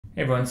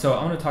Hey everyone, so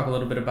I want to talk a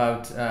little bit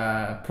about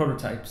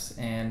prototypes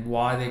and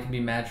why they can be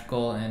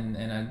magical and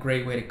a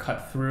great way to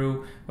cut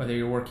through whether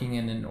you're working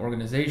in an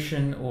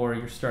organization or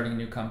you're starting a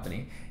new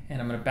company. And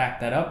I'm going to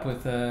back that up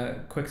with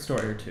a quick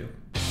story or two.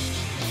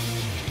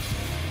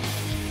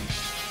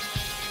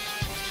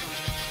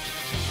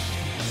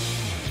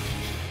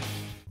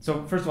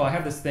 So first of all, I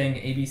have this thing,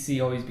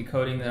 ABC, always be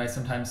coding, that I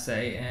sometimes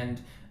say,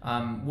 and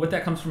what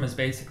that comes from is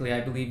basically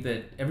I believe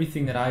that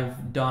everything that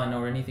I've done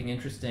or anything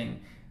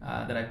interesting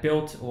that I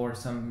built or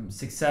some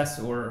success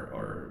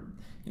or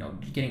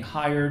getting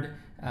hired,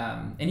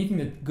 anything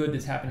that good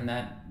that's happened in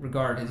that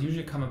regard has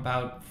usually come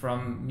about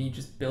from me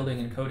just building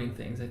and coding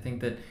things. I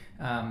think that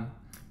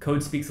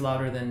code speaks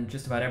louder than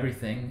just about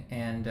everything,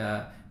 and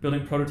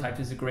building prototypes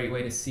is a great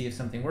way to see if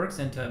something works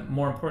and to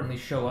more importantly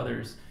show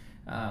others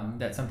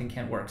that something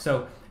can't work.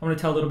 So I want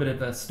to tell a little bit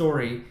of a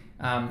story.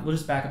 We'll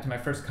just back up to my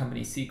first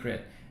company,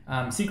 Secret.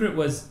 Secret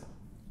was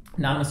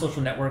an anonymous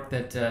social network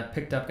that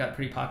picked up, got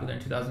pretty popular in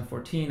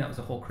 2014. That was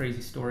a whole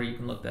crazy story. You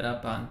can look that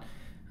up on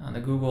the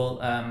Google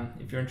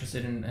if you're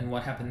interested in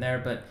what happened there.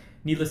 But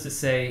needless to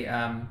say,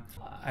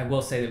 I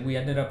will say that we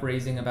ended up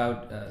raising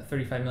about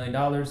 $35 million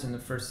in the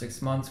first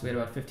 6 months. We had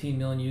about 15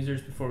 million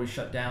users before we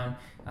shut down.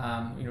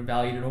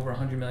 Valued at over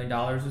 $100 million.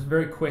 It was a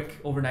very quick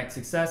overnight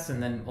success,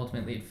 and then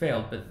ultimately it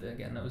failed. But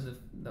again, that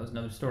was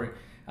another story.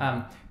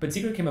 But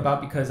Secret came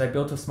about because I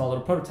built a small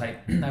little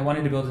prototype. I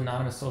wanted to build an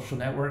anonymous social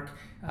network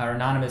or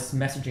anonymous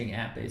messaging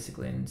app,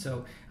 basically. And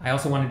so I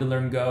also wanted to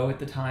learn Go at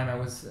the time. I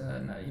was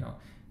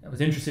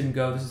interested in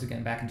Go. This is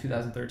again back in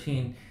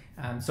 2013.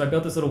 So I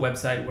built this little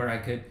website where I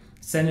could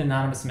send an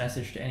anonymous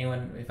message to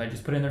anyone. If I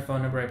just put in their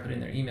phone number, I put in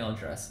their email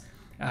address.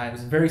 It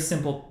was a very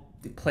simple,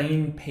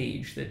 plain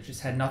page that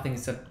just had nothing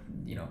except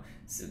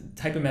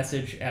type a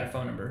message, add a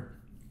phone number,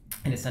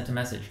 and it sent a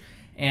message.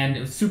 And it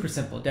was super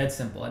simple, dead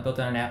simple. I built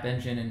it on an app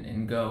engine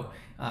in Go.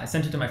 I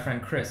sent it to my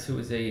friend Chris, who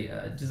was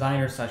a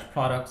designer slash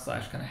product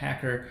slash kind of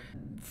hacker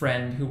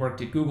friend who worked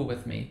at Google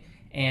with me.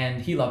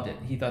 And he loved it.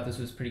 He thought this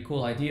was a pretty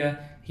cool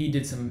idea. He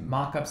did some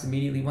mock-ups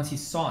immediately. Once he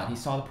saw it, he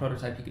saw the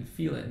prototype, he could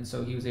feel it. And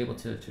so he was able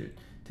to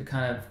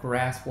kind of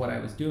grasp what I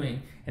was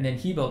doing. And then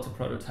he built a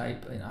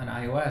prototype on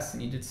iOS,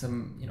 and he did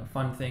some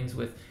fun things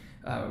with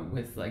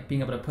like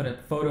being able to put a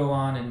photo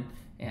on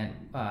and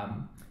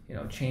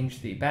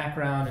change the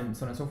background and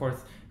so on and so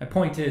forth. My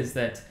point is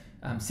that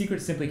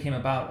Secret simply came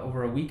about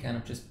over a weekend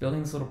of just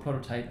building this little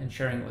prototype and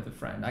sharing it with a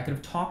friend. I could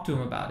have talked to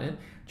him about it.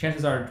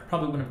 Chances are it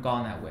probably wouldn't have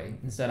gone that way.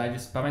 Instead, I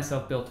just by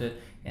myself built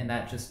it, and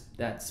that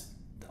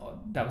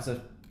was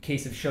a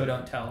case of show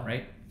don't tell,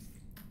 right?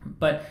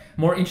 But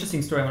more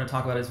interesting story I want to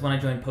talk about is when I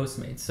joined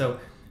Postmates. So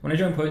when I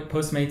joined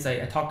Postmates,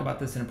 I talked about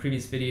this in a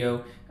previous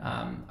video.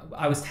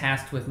 I was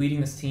tasked with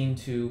leading this team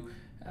to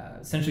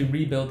essentially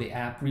rebuild the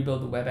app,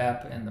 rebuild the web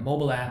app and the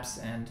mobile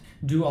apps, and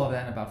do all of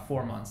that in about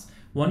 4 months.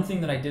 One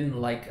thing that I didn't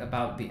like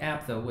about the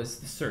app, though, was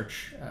the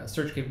search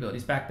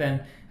capabilities. Back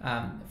then,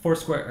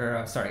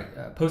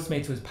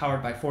 Postmates was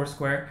powered by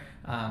Foursquare.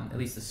 At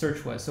least the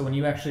search was. So when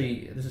you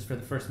this is for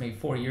the first maybe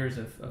 4 years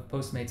of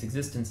Postmates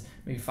existence,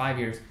 maybe 5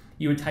 years,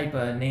 you would type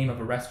a name of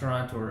a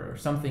restaurant or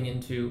something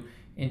into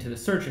the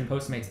search in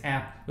Postmates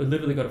app. It would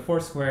literally go to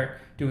Foursquare,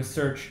 do a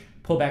search,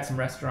 pull back some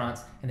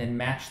restaurants, and then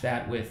match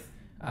that with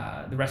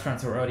the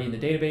restaurants that were already in the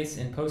database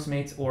in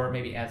Postmates, or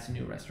maybe add some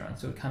new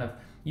restaurants. So it kind of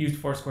used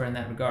Foursquare in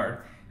that regard.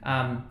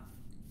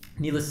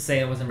 Needless to say,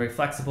 it wasn't very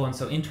flexible, and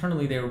so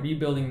internally they were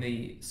rebuilding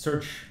the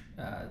search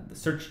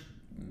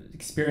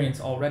experience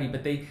already,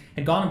 but they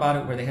had gone about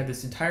it where they had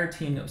this entire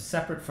team that was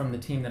separate from the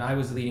team that I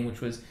was leading,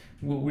 which was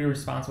we were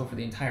responsible for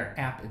the entire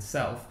app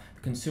itself,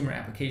 the consumer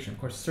application. Of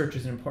course, search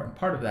is an important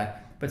part of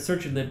that, but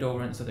search had lived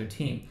over into their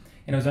team.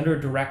 And it was under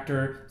a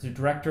director. There's a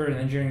director and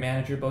an engineering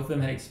manager. Both of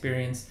them had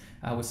experience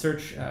with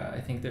search. I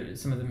think that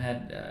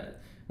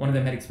one of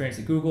them had experience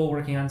at Google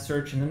working on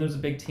search, and then there's a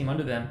big team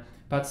under them,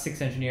 about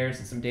 6 engineers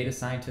and some data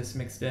scientists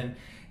mixed in.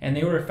 And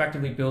they were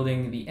effectively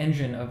building the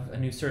engine of a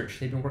new search.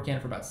 They'd been working on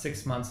it for about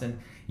 6 months, and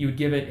you would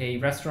give it a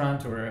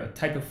restaurant or a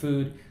type of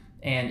food,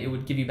 and it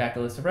would give you back a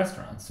list of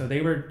restaurants. So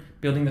they were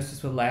building this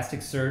just with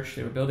Elasticsearch.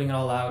 They were building it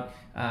all out,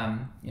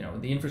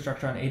 the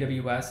infrastructure on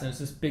AWS, and it was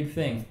this big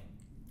thing.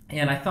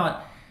 And I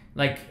thought,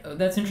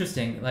 that's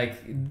interesting.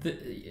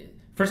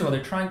 First of all,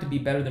 they're trying to be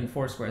better than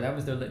Foursquare. That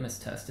was their litmus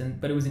test.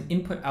 But it was an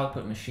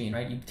input-output machine,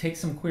 right? You take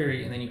some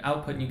query and then you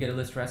output and you get a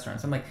list of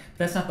restaurants. I'm like,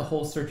 that's not the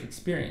whole search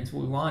experience.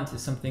 What we want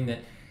is something that,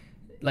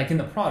 like in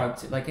the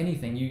product, like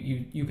anything,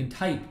 you can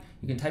type.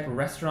 You can type a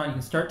restaurant. You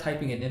can start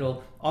typing it, and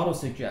it'll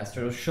auto-suggest,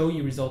 or it'll show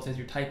you results as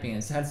you're typing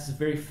it. So it has this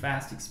very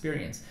fast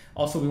experience.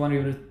 Also, we want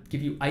to be able to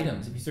give you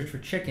items. If you search for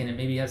chicken, it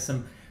maybe has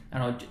some,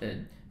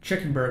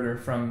 chicken burger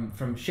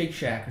from Shake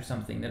Shack or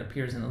something that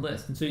appears in the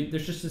list. And so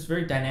there's just this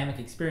very dynamic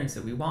experience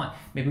that we want.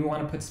 Maybe we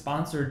want to put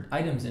sponsored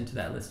items into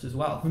that list as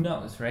well. Who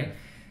knows, right?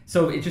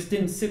 So it just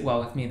didn't sit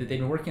well with me that they'd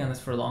been working on this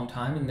for a long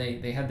time, and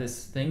they had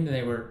this thing that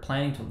they were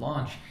planning to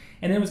launch,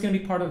 and it was going to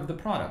be part of the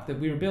product that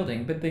we were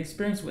building, but the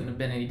experience wouldn't have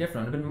been any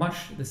different. It would have been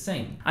much the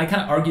same. I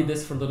kind of argued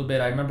this for a little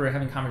bit. I remember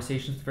having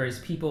conversations with various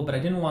people, but I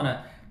didn't want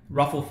to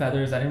ruffle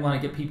feathers. I didn't want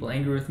to get people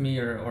angry with me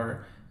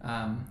or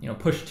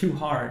push too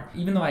hard.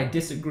 Even though I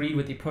disagreed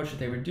with the approach that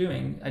they were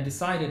doing, I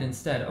decided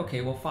instead,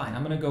 okay, well, fine,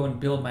 I'm going to go and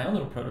build my own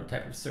little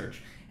prototype of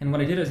search. And what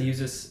I did is I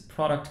used this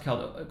product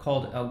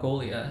called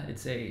Algolia.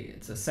 It's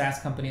a SaaS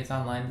company. It's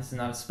online. This is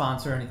not a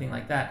sponsor or anything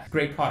like that.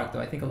 Great product, though.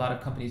 I think a lot of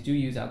companies do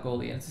use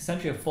Algolia. And it's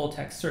essentially a full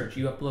text search.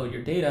 You upload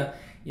your data,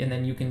 and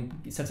then you can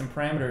set some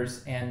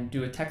parameters and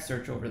do a text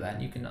search over that.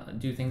 And you can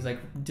do things like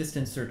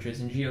distance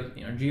searches and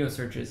geo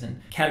searches and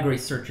category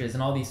searches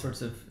and all these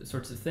sorts of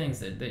things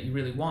that you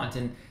really want.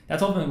 And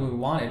that's ultimately what we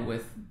wanted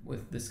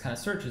with this kind of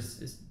search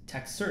is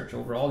text search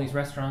over all these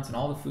restaurants and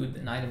all the food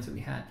and items that we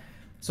had.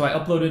 So I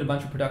uploaded a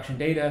bunch of production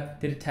data,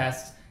 did a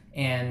test,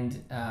 and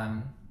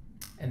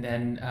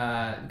then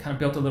kind of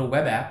built a little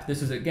web app.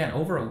 This was, again,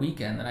 over a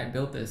weekend that I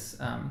built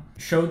this.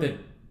 Showed that,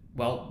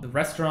 well, the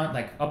restaurant,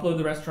 like upload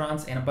the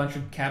restaurants and a bunch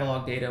of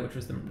catalog data, which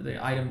was the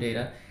item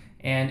data,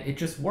 and it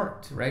just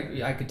worked,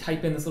 right? I could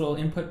type in this little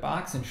input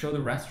box and show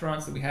the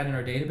restaurants that we had in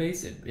our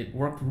database. It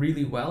worked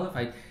really well.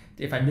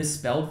 If I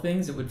misspelled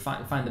things, it would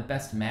find the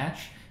best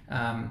match.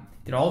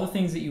 Did all the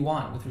things that you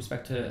want with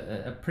respect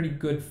to a pretty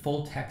good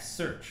full text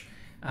search.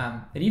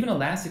 That even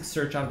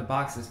Elasticsearch out of the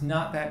box is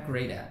not that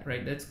great at,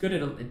 right? It's good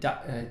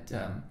at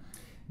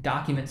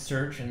document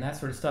search and that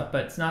sort of stuff,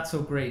 but it's not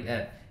so great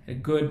at a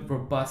good,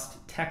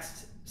 robust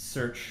text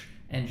search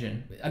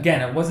engine.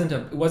 Again, it wasn't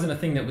a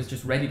thing that was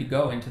just ready to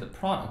go into the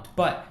product,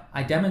 but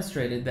I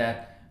demonstrated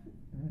that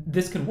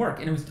this could work,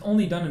 and it was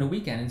only done in a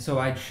weekend. And so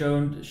I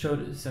showed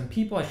some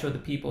people. I showed the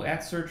people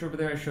at Search over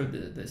there. I showed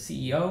the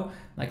CEO,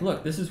 like,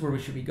 look, this is where we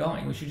should be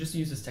going. We should just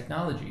use this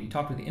technology. You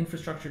talk with the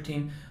infrastructure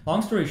team.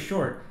 Long story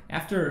short,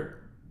 after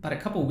about a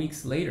couple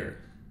weeks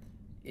later,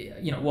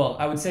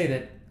 I would say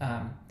that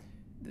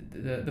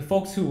the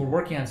folks who were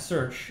working on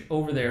Search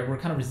over there were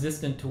kind of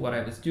resistant to what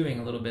I was doing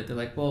a little bit. They're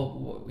like,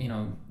 well,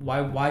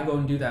 why go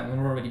and do that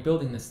when we're already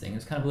building this thing?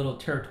 It's kind of a little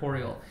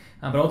territorial.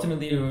 But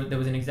ultimately, there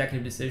was an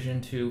executive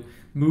decision to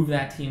move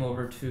that team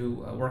over to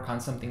work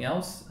on something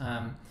else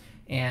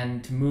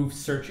and to move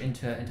Search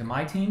into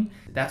my team.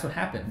 That's what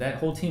happened. That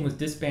whole team was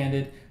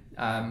disbanded.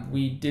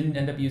 We didn't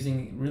end up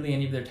using really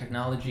any of their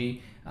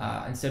technology.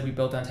 Instead, we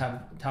built on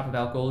top of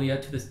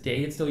Algolia. To this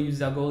day, it still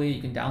uses Algolia.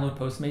 You can download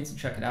Postmates and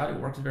check it out. It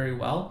works very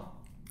well.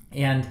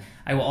 And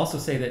I will also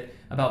say that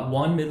about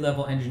one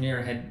mid-level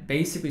engineer had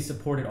basically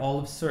supported all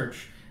of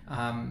Search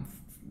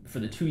for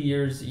the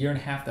year and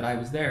a half that I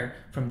was there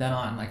from then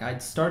on. Like,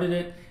 I'd started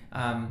it,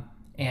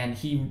 and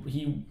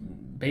he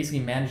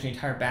basically managed the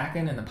entire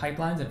backend and the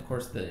pipelines, and of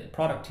course the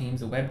product teams,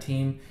 the web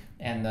team,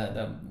 and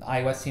the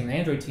iOS team, the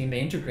Android team, they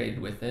integrated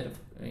with it,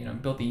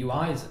 built the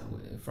UIs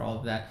for all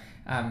of that.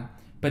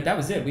 But that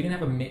was it. We didn't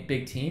have a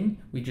big team.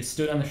 We just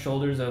stood on the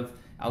shoulders of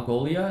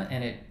Algolia,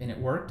 and it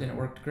worked, and it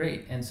worked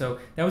great. And so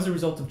that was a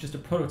result of just a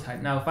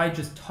prototype. Now, if I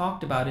just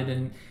talked about it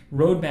and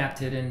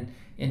roadmapped it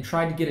and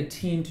tried to get a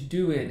team to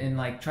do it and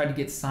like tried to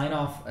get sign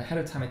off ahead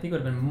of time, I think it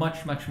would have been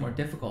much, much more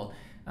difficult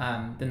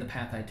than the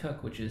path I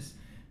took, which is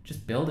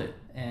just build it.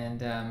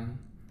 And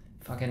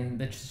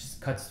that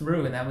just cuts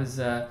through. And that was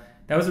a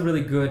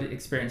really good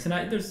experience. And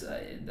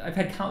I've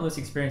had countless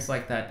experiences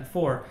like that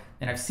before,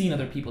 and I've seen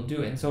other people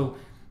do it. And so,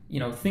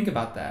 think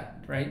about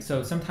that, right?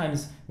 So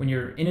sometimes when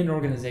you're in an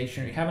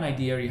organization, or you have an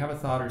idea, or you have a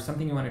thought, or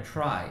something you want to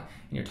try,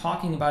 and you're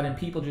talking about it, and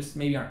people just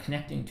maybe aren't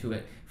connecting to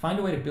it, find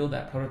a way to build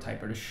that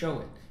prototype or to show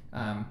it.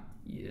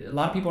 A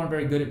lot of people aren't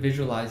very good at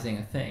visualizing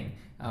a thing,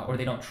 or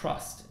they don't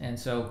trust. And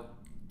so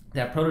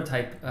that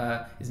prototype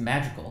is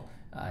magical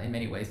in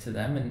many ways to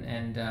them.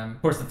 And of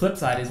course, the flip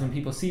side is when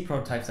people see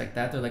prototypes like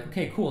that, they're like,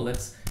 okay, cool,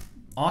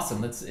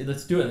 awesome, let's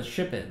do it, let's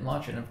ship it and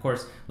launch it. And of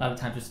course, a lot of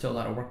times there's still a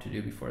lot of work to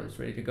do before it's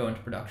ready to go into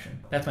production.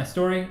 That's my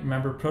story.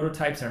 Remember,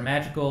 prototypes are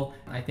magical.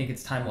 I think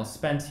it's time well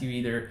spent. You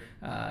either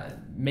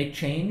make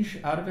change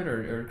out of it,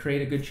 or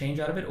create a good change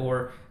out of it,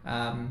 or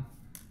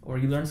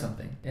you learn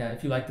something. Yeah,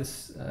 if you like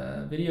this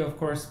video, of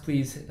course,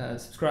 please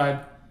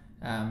subscribe.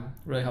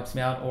 Really helps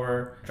me out,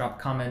 or drop a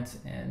comment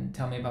and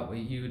tell me about what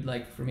you'd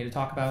like for me to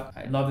talk about.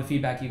 I love the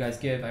feedback you guys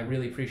give. I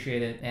really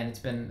appreciate it, and it's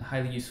been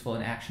highly useful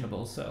and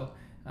actionable, so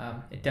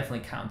it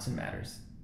definitely counts and matters.